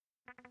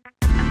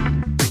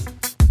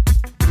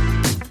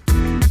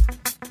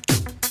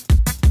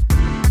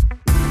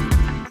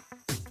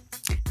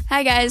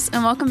Hi guys,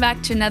 and welcome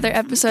back to another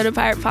episode of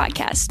Pirate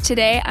Podcast.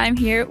 Today I'm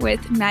here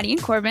with Maddie and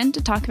Corben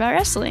to talk about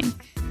wrestling.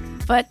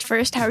 But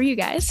first, how are you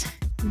guys?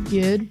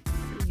 Good.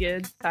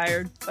 Good.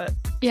 Tired, but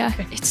yeah,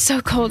 it's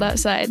so cold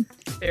outside.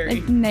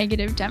 Very. Like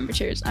negative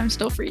temperatures. I'm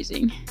still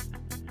freezing.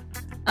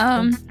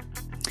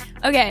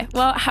 Okay,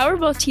 well, how are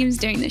both teams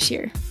doing this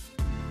year?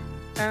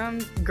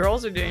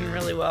 Girls are doing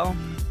really well.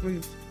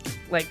 We've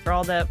we've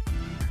gone to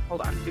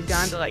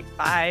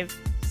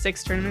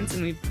 5-6 tournaments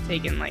and we've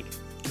taken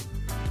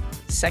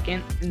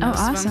second in most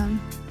of them.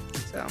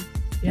 So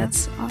yeah,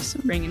 that's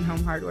awesome. Bringing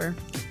home hardware.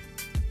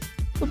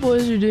 The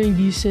boys are doing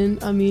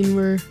decent. I mean,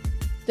 we're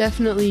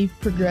definitely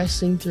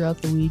progressing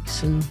throughout the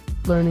weeks and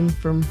learning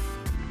from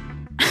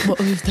what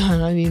we've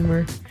done. I mean,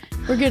 we're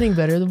getting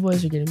better. The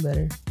boys are getting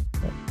better.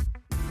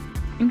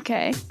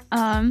 Okay.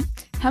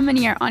 How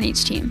many are on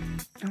each team?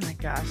 Oh my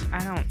gosh,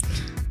 I don't.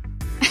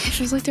 It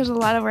feels like there's a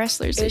lot of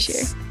wrestlers this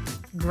year.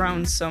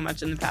 Grown so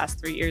much in the past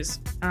 3 years.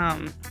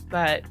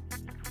 But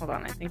hold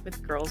on, I think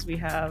with girls we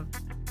have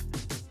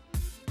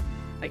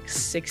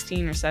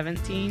 16 or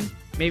 17,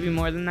 maybe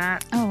more than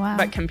that. Oh wow.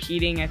 But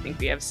competing, I think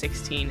we have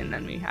 16, and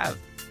then we have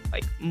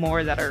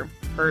more that are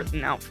hurt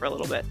and out for a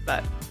little bit.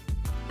 But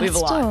we have a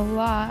lot. Still a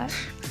lot.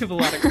 We have a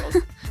lot of girls.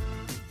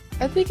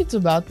 I think it's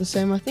about the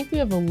same. I think we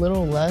have a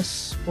little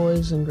less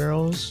boys and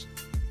girls.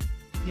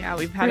 Yeah,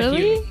 we've had a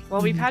few.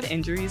 Well, we've had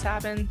injuries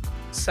happen,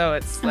 so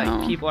it's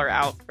people are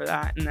out for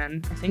that, and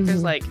then I think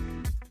there's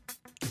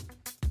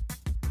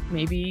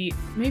maybe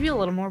a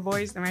little more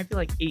boys. There might be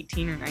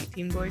 18 or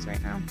 19 boys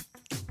right now.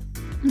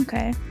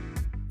 Okay.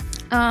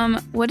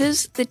 What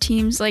is the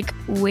team's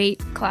weight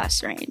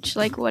class range?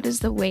 What does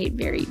the weight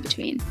vary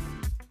between?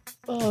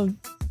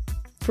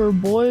 For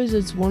boys,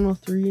 it's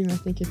 103, and I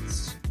think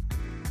it's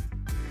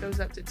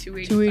goes up to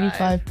 285.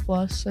 285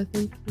 plus, I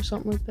think, or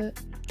something like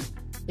that.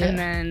 Yeah. And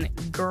then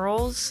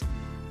girls,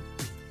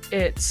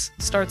 it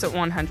starts at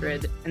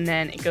 100, and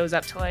then it goes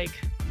up to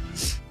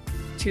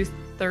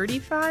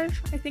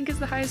 235, I think is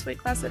the highest weight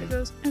class that it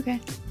goes.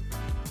 Okay.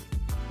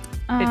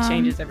 It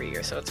changes every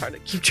year, so it's hard to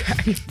keep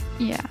track.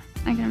 Yeah,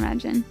 I can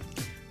imagine.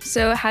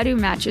 So how do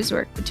matches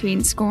work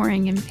between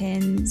scoring and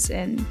pins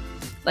and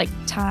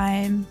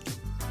time?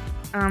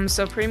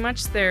 So pretty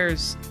much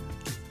there's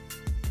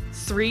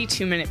 3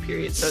 2-minute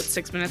periods, so it's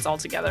 6 minutes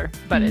altogether,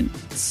 but it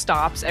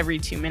stops every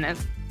 2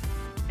 minutes.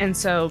 And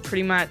so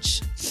pretty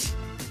much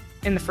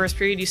in the first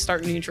period, you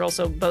start neutral,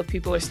 so both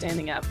people are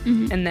standing up.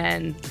 Mm-hmm. And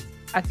then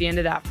at the end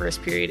of that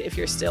first period, if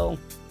you're still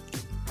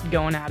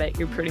going at it,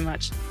 you're pretty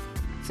much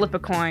flip a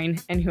coin,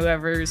 and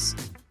whoever's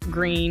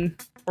green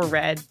or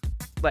red,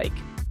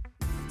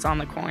 it's on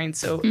the coin.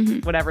 So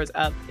whatever's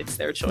up, it's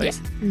their choice.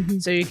 Yeah. Mm-hmm.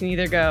 So you can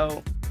either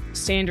go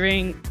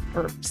standing,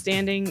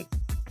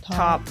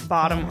 top,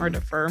 bottom, or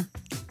defer.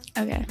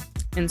 Okay.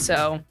 And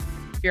so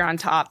if you're on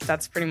top,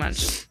 that's pretty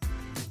much,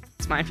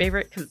 it's my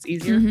favorite because it's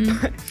easier.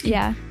 Mm-hmm.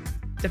 Yeah.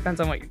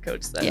 Depends on what your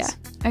coach says. Yeah.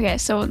 Okay,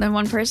 so then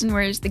one person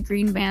wears the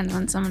green band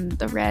and someone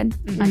the red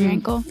on your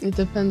ankle? It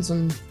depends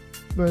on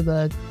where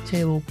the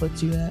table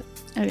puts you at.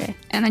 Okay.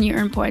 And then you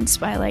earn points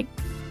by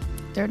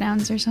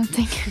throwdowns or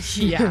something?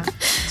 Yeah.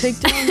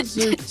 Takedowns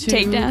are 2.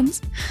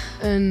 Takedowns.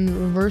 And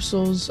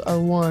reversals are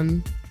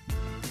 1.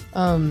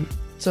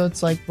 So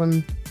it's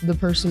when the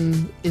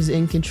person is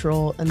in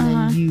control and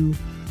then you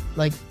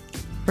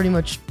pretty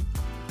much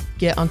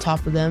get on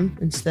top of them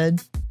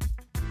instead.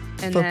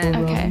 And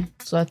then,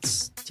 so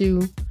that's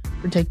 2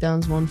 for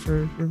takedowns, 1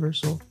 for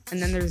reversal.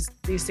 And then there's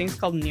these things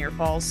called near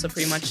falls. So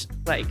pretty much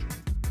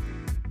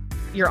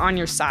you're on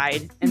your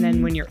side, and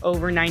then when you're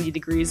over 90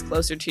 degrees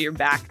closer to your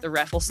back, the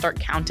ref will start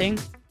counting.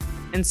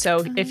 And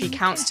so if he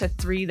counts to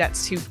 3,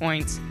 that's 2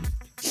 points.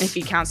 And if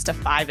he counts to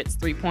 5, it's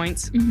 3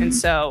 points. Mm-hmm. And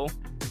so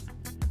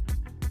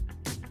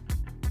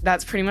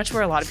that's pretty much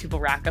where a lot of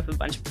people rack up a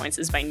bunch of points,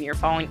 is by near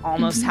falling,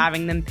 almost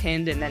having them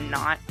pinned and then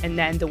not. And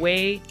then the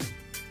way,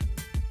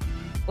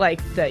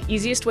 the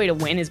easiest way to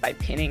win is by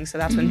pinning. So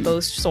that's when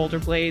both shoulder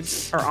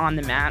blades are on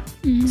the mat.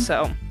 Mm-hmm.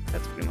 So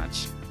that's pretty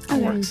much how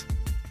it works.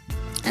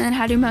 And then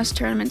how do most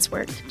tournaments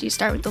work? Do you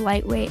start with the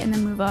lightweight and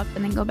then move up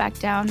and then go back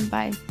down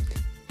by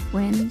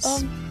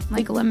wins?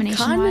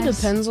 Elimination kind of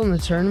depends on the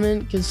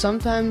tournament, because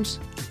sometimes,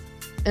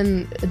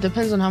 and it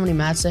depends on how many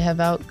mats they have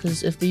out,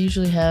 because if they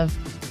usually have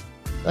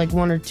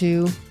 1 or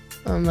 2,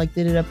 like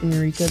they did up in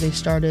Eureka, they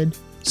started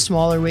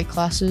smaller weight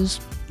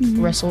classes,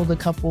 wrestled a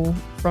couple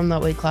from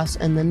that weight class,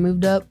 and then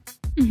moved up.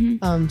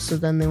 So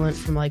then they went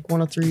from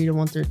 103 to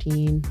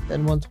 113,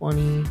 then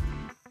 120,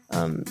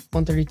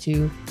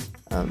 132,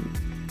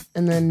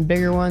 and then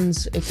bigger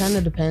ones. It kind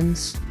of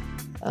depends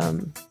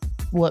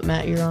what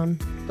mat you're on.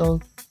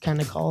 They'll kind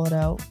of call it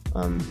out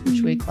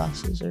which weight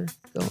classes are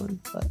going.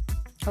 But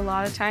a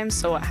lot of times,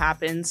 so what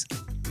happens,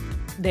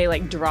 they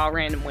draw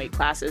random weight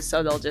classes,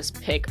 so they'll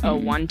just pick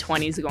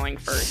 120s going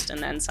first,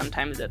 and then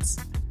sometimes it's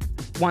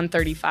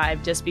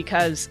 135, just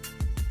because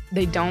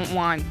they don't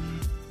want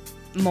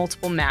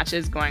multiple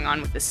matches going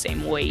on with the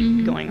same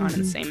weight going on in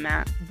the same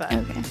mat. But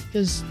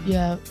because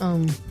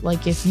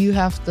if you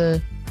have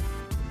to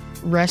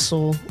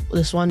wrestle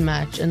this one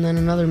match, and then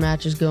another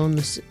match is going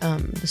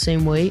the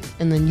same weight,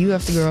 and then you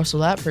have to go wrestle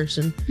that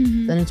person.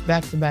 Then it's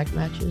back-to-back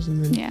matches,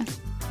 and then it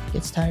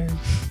gets tiring.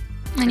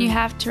 And you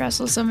have to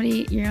wrestle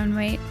somebody your own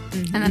weight.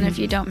 And then if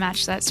you don't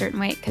match that certain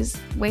weight, because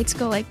weights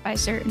go like by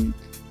certain,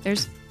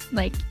 there's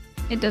like,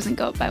 it doesn't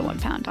go up by 1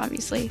 pound,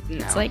 obviously. No.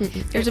 It's like,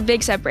 there's a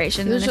big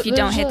separation. And if you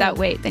don't hit that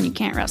weight, then you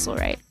can't wrestle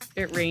right.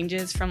 It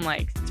ranges from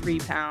like 3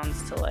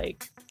 pounds to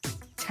like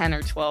 10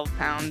 or 12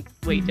 pound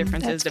weight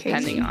differences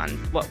depending on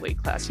what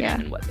weight class you're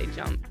in and what they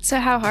jump. So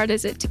how hard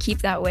is it to keep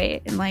that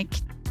weight and like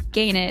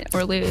gain it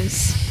or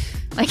lose?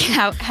 Like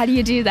how do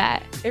you do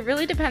that? It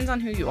really depends on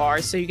who you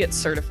are. So you get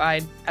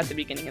certified at the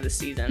beginning of the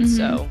season.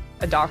 So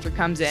a doctor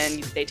comes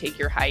in, they take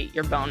your height,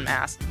 your bone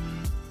mass.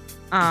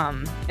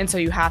 And so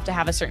you have to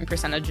have a certain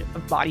percentage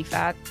of body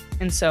fat.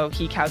 And so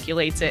he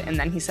calculates it, and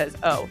then he says,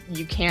 oh,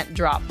 you can't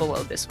drop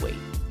below this weight.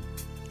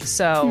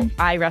 So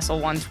I wrestle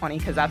 120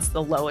 because that's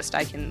the lowest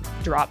I can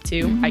drop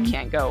to. I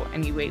can't go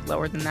any weight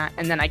lower than that.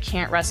 And then I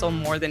can't wrestle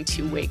more than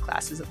 2 weight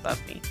classes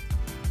above me.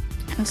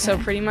 Okay. So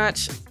pretty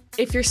much,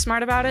 if you're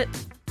smart about it,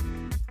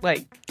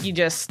 like, you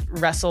just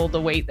wrestle the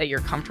weight that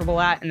you're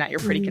comfortable at and that you're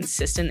pretty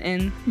consistent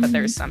in. But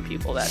there's some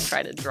people that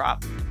try to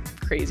drop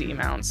crazy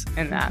amounts,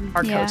 and that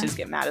our coaches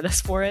get mad at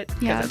us for it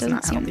because it's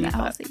not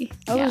healthy.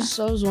 I was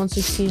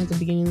 116 at the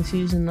beginning of the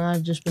season, and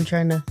I've just been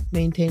trying to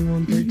maintain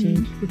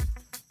 113.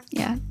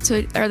 Yeah.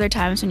 So are there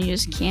times when you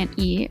just can't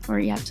eat, or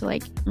you have to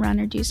like run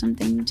or do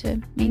something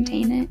to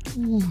maintain it?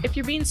 If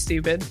you're being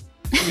stupid,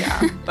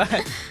 yeah.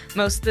 But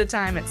most of the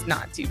time, it's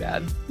not too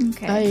bad.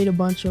 Okay. I ate a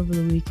bunch over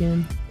the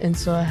weekend, and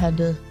so I had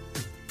to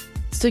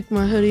stick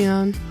my hoodie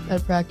on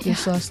at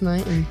practice last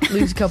night and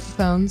lose a couple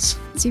pounds.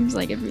 It seems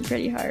like it'd be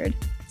pretty hard.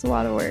 It's a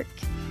lot of work.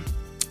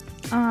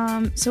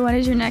 So what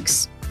is your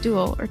next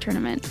duel or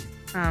tournament?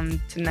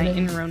 Tonight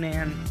in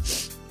Ronan.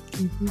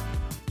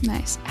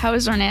 Nice. How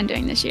is Ronan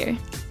doing this year?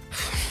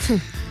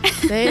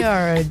 They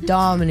are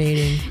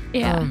dominating.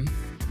 Yeah.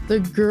 The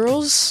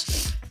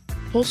girls,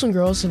 Folsom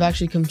girls, have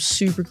actually come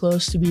super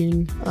close to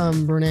beating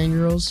Ronan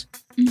girls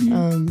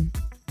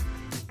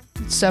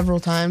several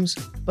times,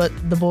 but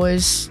the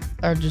boys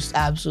are just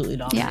absolutely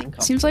dominating. Yeah,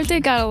 seems like they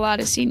got a lot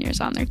of seniors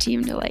on their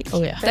team to like.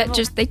 Oh yeah.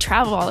 They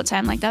travel all the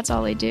time. Like that's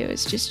all they do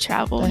is just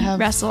travel and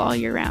wrestle all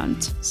year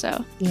round.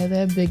 So yeah, they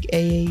have big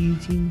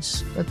AAU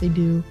teams that they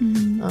do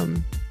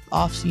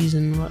off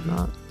season and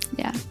whatnot.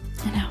 Yeah,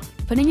 I know.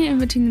 Putting it in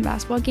between the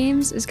basketball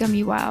games is gonna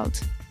be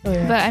wild. Oh,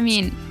 yeah. But I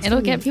mean,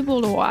 it'll get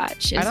people to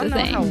watch. I don't know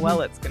how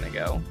well it's gonna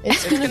go.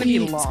 It's gonna be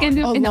long.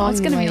 It's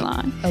gonna be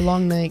long. A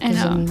long night. I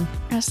know. I mean,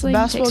 wrestling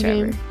basketball takes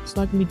forever. game, it's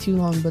not gonna be too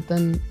long. But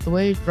then the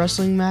way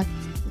wrestling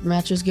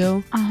matches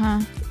go,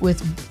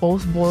 with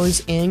both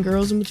boys and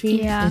girls in between,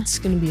 it's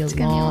gonna be a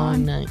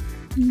long night.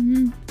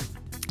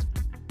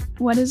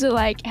 What is it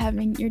like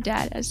having your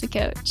dad as the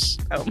coach?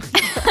 Oh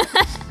my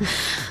God.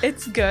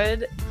 It's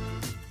good.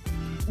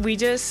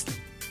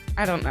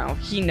 I don't know.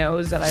 He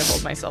knows that I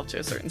hold myself to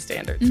a certain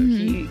standard. So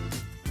he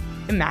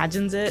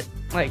imagines it,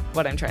 like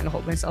what I'm trying to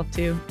hold myself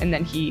to. And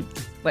then he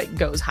like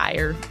goes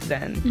higher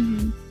than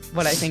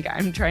what I think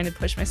I'm trying to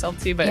push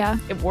myself to. But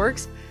it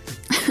works.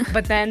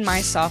 But then my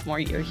sophomore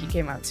year, he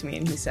came out to me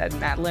and he said,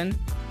 Maddilyn,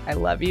 I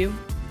love you,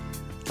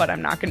 but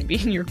I'm not going to be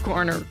in your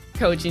corner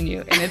coaching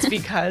you. And it's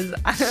because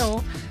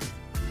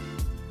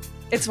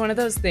it's one of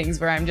those things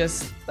where I'm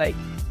just like,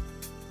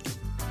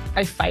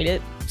 I fight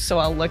it. So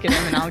I'll look at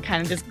him and I'll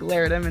kind of just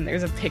glare at him, and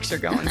there's a picture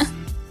going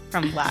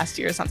from last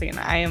year or something, and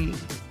I am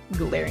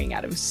glaring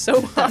at him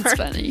so hard. That's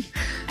funny.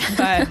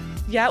 But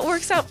yeah, it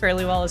works out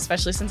fairly well,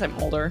 especially since I'm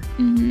older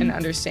and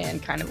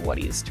understand kind of what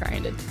he's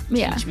trying to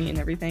teach me and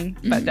everything.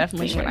 But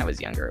definitely when I was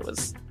younger, it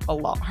was a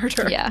lot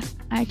harder. Yeah,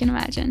 I can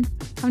imagine.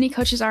 How many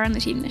coaches are on the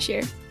team this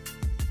year?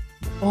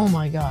 Oh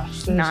my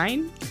gosh.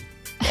 9?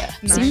 Yeah.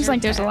 Seems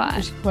like there's a lot.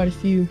 There's quite a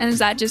few. And is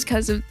that just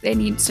because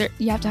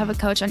you have to have a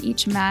coach on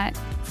each mat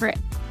for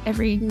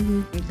every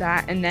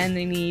that, and then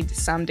they need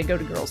some to go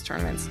to girls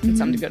tournaments and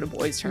some to go to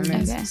boys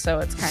tournaments. Okay. So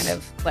it's kind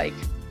of like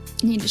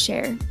you need to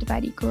share,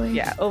 divide equally.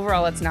 Yeah,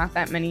 overall it's not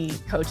that many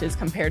coaches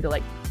compared to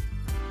like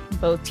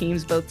both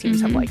teams. Both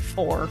teams have like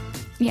 4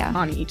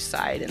 on each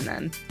side, and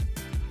then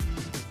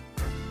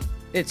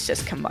it's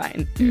just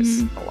combined.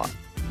 There's a lot.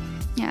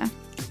 Yeah.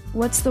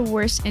 What's the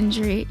worst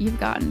injury you've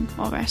gotten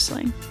while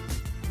wrestling?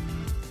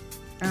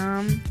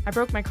 I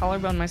broke my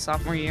collarbone my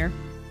sophomore year,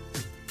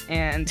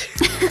 and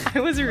I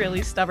was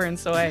really stubborn,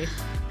 so I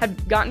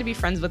had gotten to be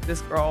friends with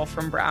this girl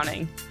from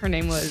Browning. Her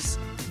name was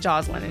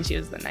Jocelyn, and she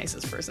was the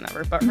nicest person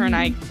ever. But her and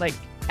I, like,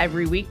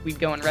 every week we'd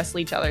go and wrestle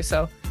each other,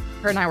 so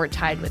her and I were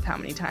tied with how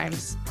many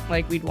times,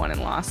 like, we'd won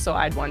and lost. So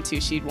I'd won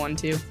 2, she'd won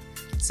 2.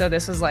 So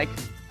this is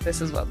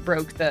what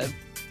broke the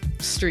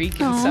streak,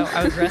 and so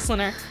I was wrestling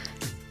her.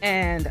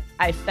 And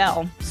I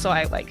fell, so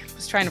I like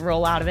was trying to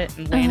roll out of it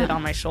and landed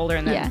on my shoulder,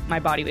 and then my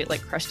body weight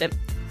like crushed it.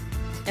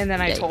 And then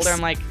I told her,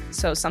 I'm like,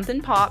 so something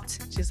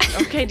popped. She's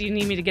like, okay, do you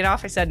need me to get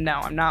off? I said, no,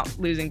 I'm not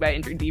losing by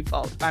injury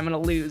default. If I'm going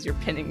to lose, you're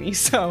pinning me.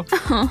 So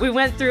we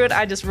went through it.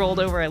 I just rolled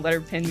over. I let her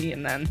pin me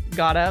and then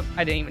got up.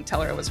 I didn't even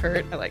tell her I was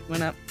hurt. I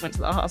went to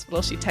the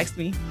hospital. She texted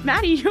me,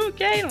 Maddie, you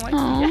okay? And I'm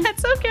like, yeah,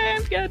 it's okay.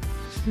 I'm good.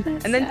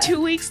 And then 2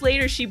 weeks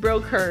later, she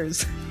broke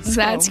hers. So,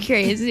 that's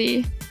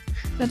crazy.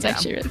 That's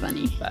actually really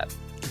funny. But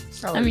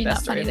I mean,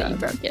 not funny that you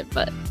broke it,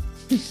 but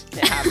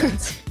it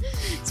happens.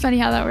 It's funny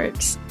how that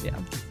works. Yeah.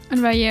 What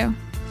about you?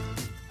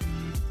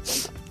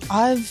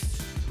 A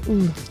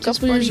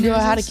couple years ago, I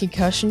had a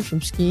concussion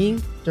from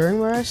skiing during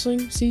my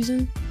wrestling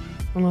season.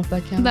 I don't know if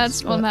that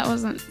counts. That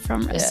wasn't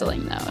from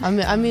wrestling though.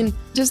 I mean,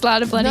 just a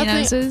lot of bloody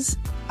noses.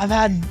 I've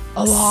had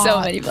so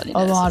many bloody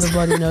noses. A lot of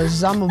bloody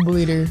noses. I'm a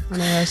bleeder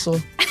when I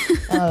wrestle.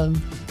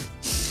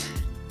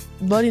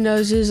 Bloody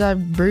noses. I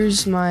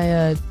bruised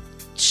my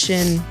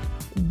shin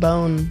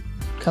bone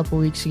a couple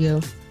weeks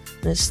ago,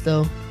 and it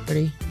still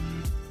pretty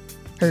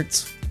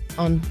hurts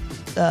on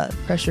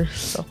pressure.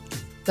 So.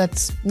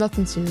 That's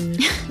nothing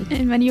serious.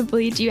 And when you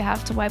bleed, you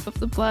have to wipe up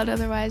the blood,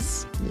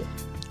 otherwise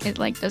it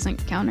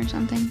doesn't count or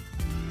something.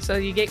 So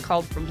you get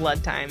called for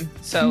blood time.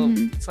 So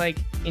it's like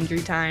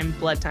injury time,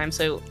 blood time.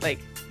 So like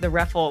the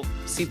ref will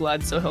see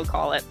blood, so he'll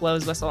call it, blow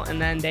his whistle,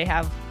 and then they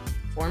have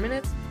 4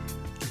 minutes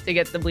to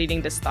get the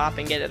bleeding to stop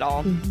and get it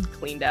all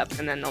cleaned up,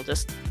 and then they'll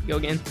just go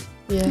again.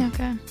 Yeah.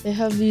 Okay. They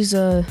have these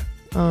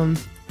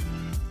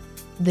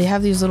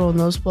little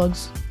nose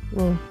plugs,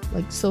 little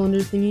like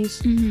cylinder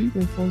thingies.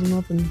 They fold them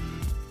up and.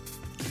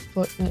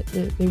 But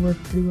they work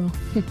pretty well.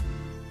 All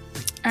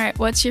right,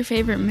 what's your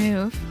favorite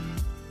move?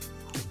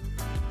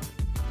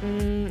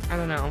 I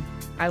don't know.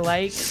 I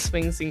like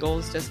swing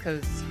singles just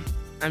because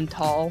I'm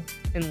tall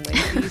and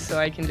lanky, so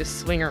I can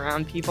just swing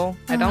around people.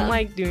 I don't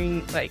like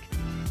doing like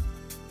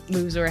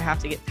moves where I have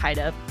to get tied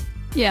up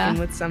in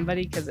with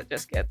somebody because it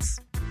just gets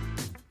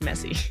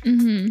messy.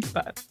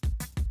 But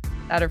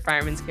that or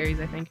fireman's carries,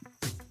 I think.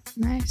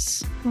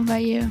 Nice. What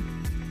about you?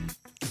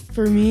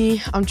 For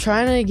me, I'm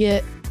trying to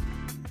get.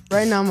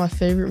 Right now, my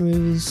favorite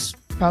move is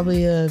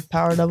probably a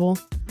power double.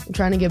 I'm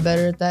trying to get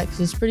better at that because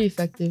it's pretty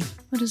effective.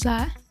 What is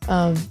that?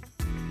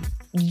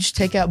 You just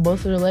take out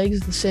both of their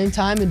legs at the same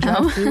time and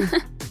drop through.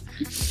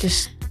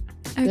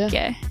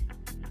 Okay.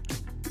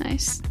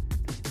 Nice.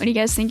 What do you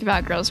guys think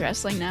about girls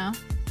wrestling now?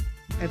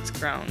 It's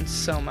grown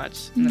so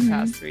much in the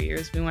past 3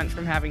 years. We went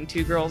from having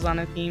 2 girls on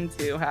a team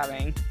to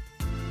having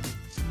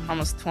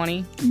almost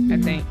 20, I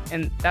think,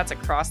 and that's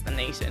across the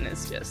nation.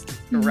 It's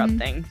just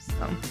erupting.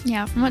 So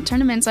yeah, from what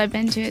tournaments I've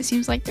been to, it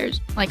seems like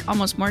there's like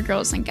almost more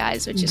girls than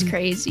guys, which is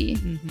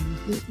crazy.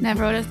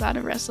 Never would have thought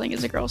of wrestling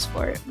as a girl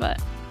sport, but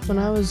when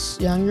I was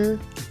younger,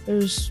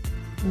 there's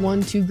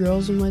 1-2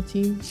 girls on my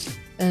team,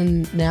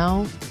 and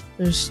now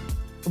there's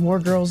more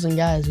girls than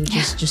guys, which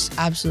is just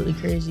absolutely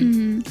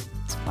crazy.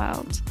 It's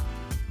wild.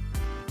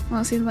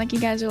 Well, it seems like you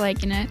guys are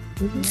liking it.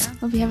 Yeah.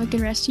 Hope you have a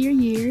good rest of your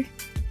year.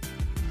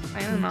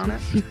 Planning on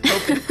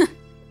it.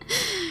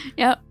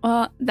 Yep.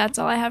 Well, that's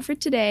all I have for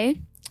today.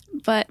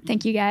 But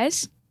thank you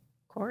guys.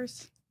 Of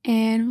course.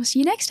 And we'll see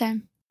you next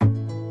time.